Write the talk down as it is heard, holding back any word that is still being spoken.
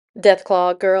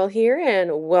Deathclaw Girl here,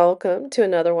 and welcome to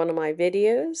another one of my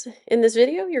videos. In this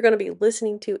video, you're going to be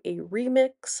listening to a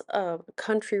remix of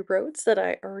Country Roads that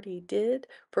I already did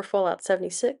for Fallout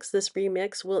 76. This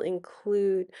remix will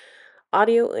include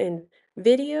audio and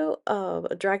video of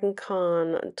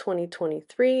DragonCon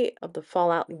 2023 of the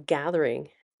Fallout Gathering.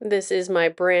 This is my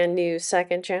brand new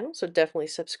second channel, so definitely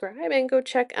subscribe and go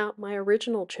check out my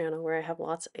original channel where I have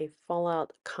lots of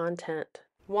Fallout content.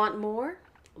 Want more?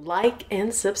 Like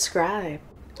and subscribe,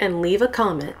 and leave a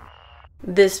comment.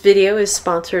 This video is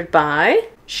sponsored by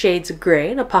Shades of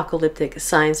Grey, an apocalyptic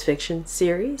science fiction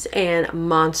series, and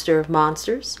Monster of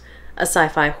Monsters, a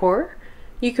sci-fi horror.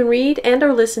 You can read and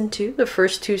or listen to the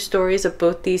first two stories of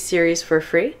both these series for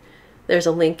free. There's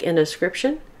a link in the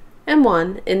description, and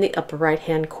one in the upper right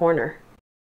hand corner.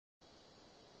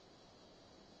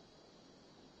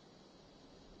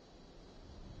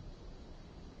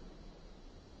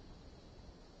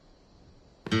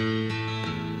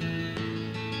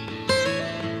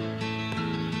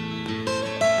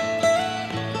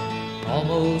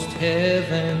 Almost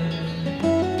heaven,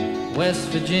 West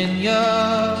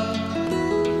Virginia,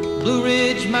 Blue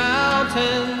Ridge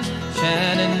Mountains,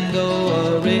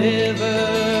 Shenandoah River.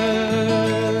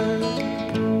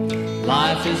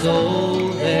 Life is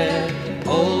old there,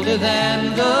 older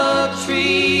than the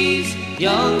trees,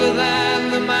 younger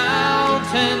than the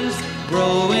mountains,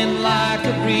 growing like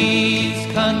a breeze.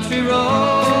 Country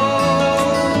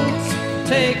roads,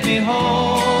 take me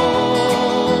home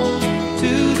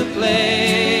to the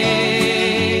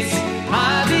place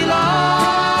I belong,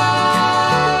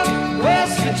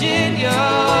 West Virginia,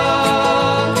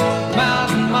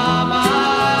 Mountain Mama,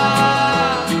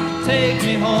 take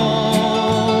me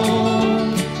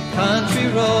home, country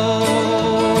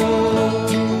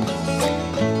roads.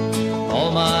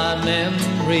 All my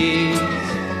memories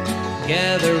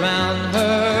gather round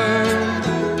her,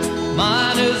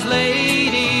 miner's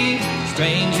lady,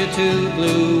 stranger to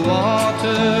blue water.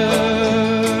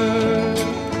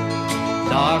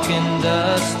 Dark and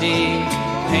dusty,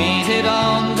 painted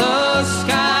on the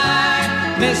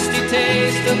sky, misty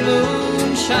taste of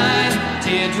moonshine,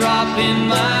 teardrop in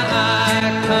my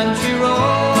eye. Country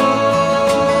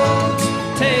roads,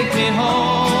 take me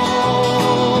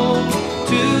home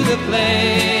to the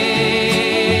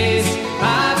place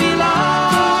I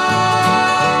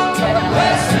belong,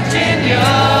 West Virginia,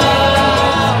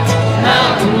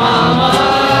 Mountain Mama,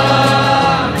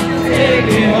 take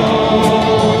me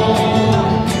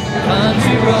home,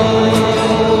 country roads.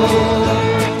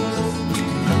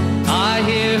 I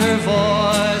hear her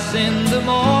voice in the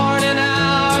morning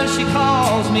hours, she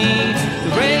calls me.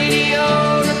 The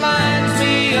radio reminds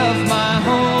me of my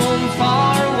home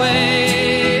far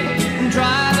away.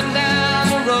 Driving down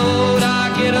the road, I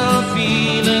get a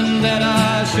feeling that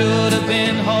I should have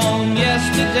been home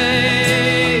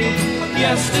yesterday.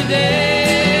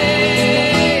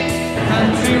 Yesterday,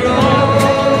 country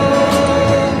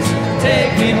roads,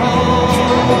 take me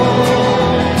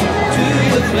home to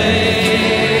the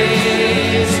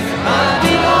place I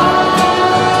belong,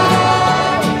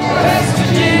 West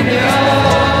Virginia,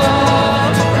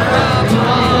 Mountain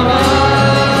Mama,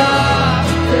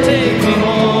 take me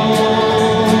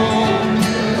home,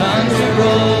 country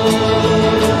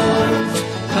roads,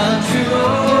 country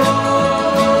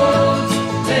roads,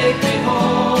 take me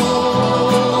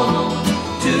home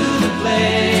to the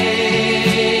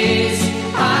place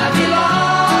I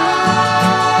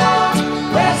belong,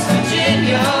 West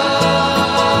Virginia,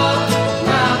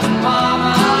 Mountain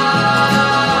Mama,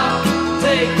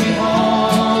 take me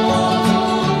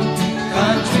home,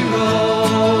 country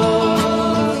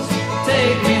roads,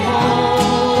 take me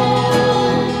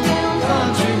home,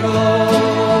 country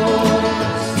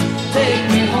roads, take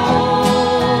me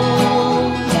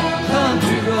home,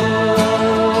 country roads.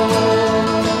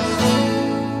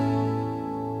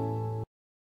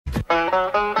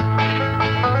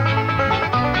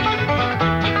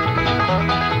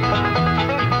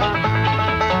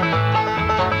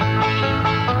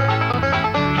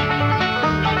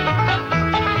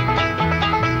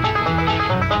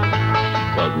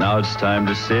 Well, now it's time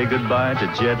to say goodbye to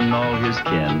Jed and all his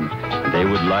kin. They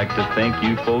would like to thank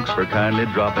you folks for kindly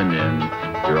dropping in.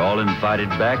 You're all invited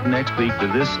back next week to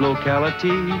this locality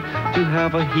to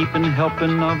have a heaping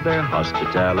helping of their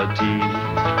hospitality.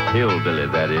 Hillbilly,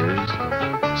 that is.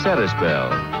 Set a spell.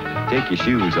 Take your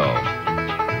shoes off.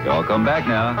 Y'all come back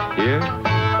now. Here?